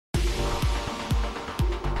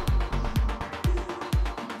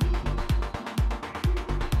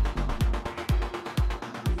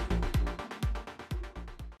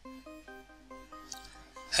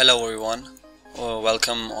Hello everyone,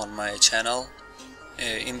 welcome on my channel.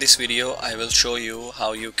 In this video I will show you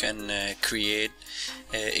how you can create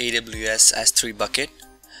a AWS S3 bucket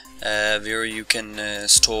where you can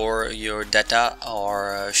store your data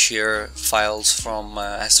or share files from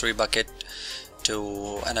S3 bucket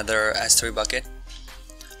to another S3 bucket.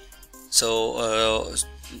 So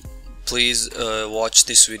please watch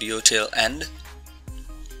this video till end.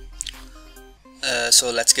 So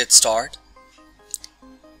let's get started.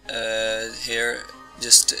 Here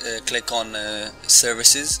just click on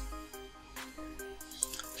services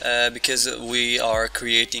because we are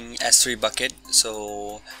creating S3 bucket,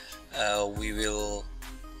 so we will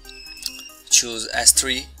choose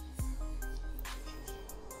S3.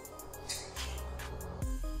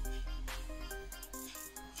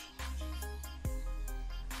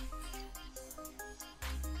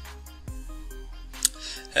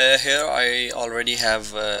 Here I already have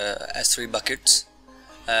S3 buckets.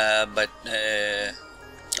 But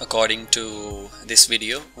according to this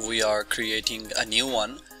video we are creating a new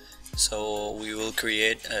one, so we will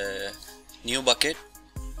create a new bucket.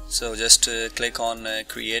 So just click on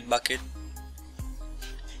create bucket.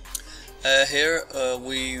 Here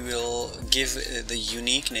we will give the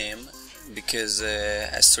unique name because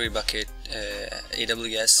S3 bucket,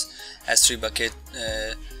 AWS S3 bucket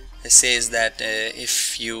says that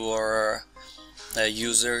if your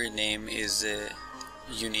username is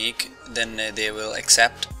unique, then they will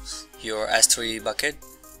accept your S3 bucket,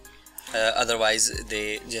 otherwise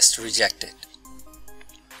they just reject it.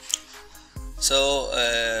 So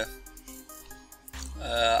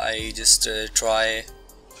I just try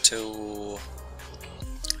to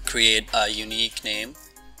create a unique name.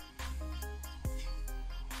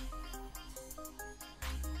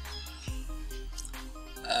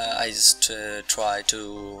 I just try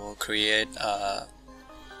to create a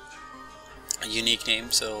unique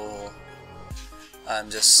name, so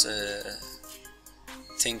I'm just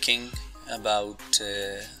thinking about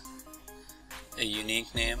a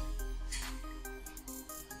unique name.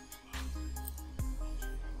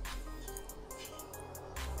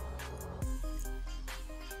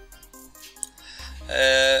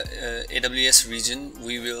 AWS region,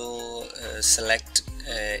 we will select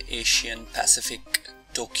Asian Pacific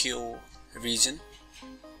Tokyo region.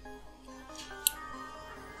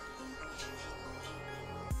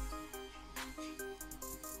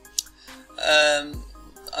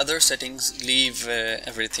 Other settings, leave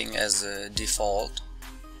everything as default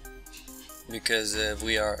because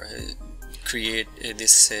we are create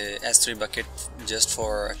this S3 bucket just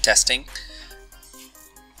for testing.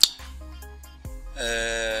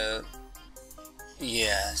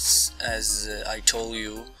 Yes, as I told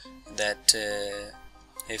you that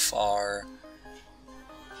if our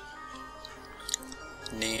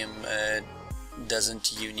name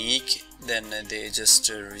doesn't unique, then they just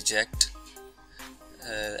reject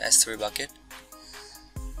S3 bucket.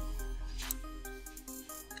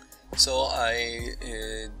 So I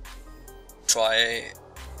try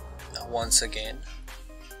once again.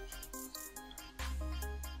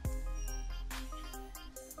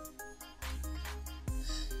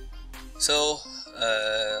 So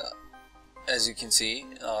as you can see,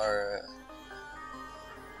 our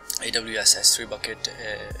AWS S3 bucket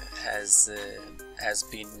has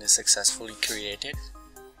been successfully created.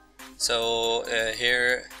 So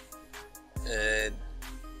here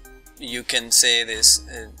you can say this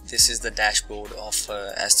is the dashboard of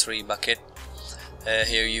S3 bucket.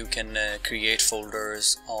 Here you can create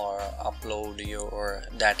folders or upload your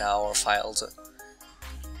data or files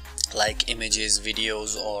like images,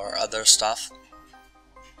 videos or other stuff.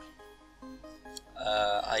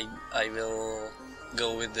 I will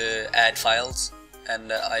go with the add files,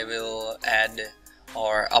 and I will add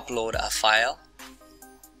or upload a file.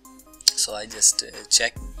 So I just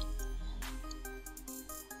check.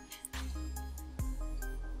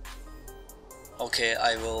 Okay,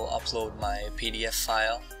 I will upload my PDF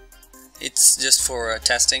file. It's just for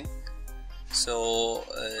testing. So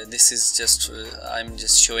this is just I'm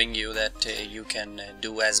just showing you that you can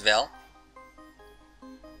do as well.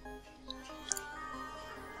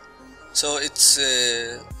 So it's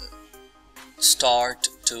start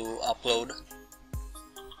to upload.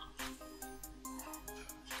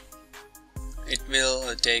 It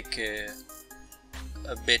will take a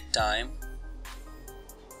bit time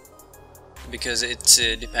because it's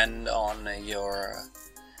depend on your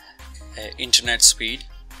internet speed.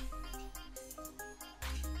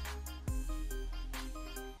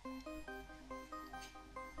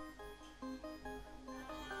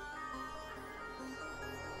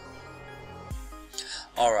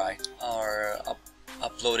 Alright, our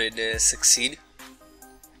uploaded succeed.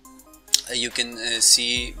 you can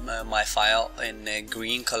see my file in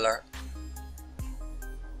green color.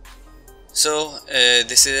 So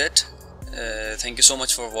this is it. Thank you so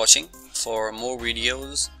much for watching. For more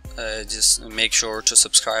videos, just make sure to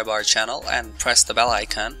subscribe our channel and press the bell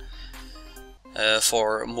icon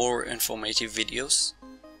for more informative videos.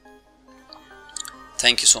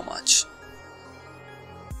 Thank you so much.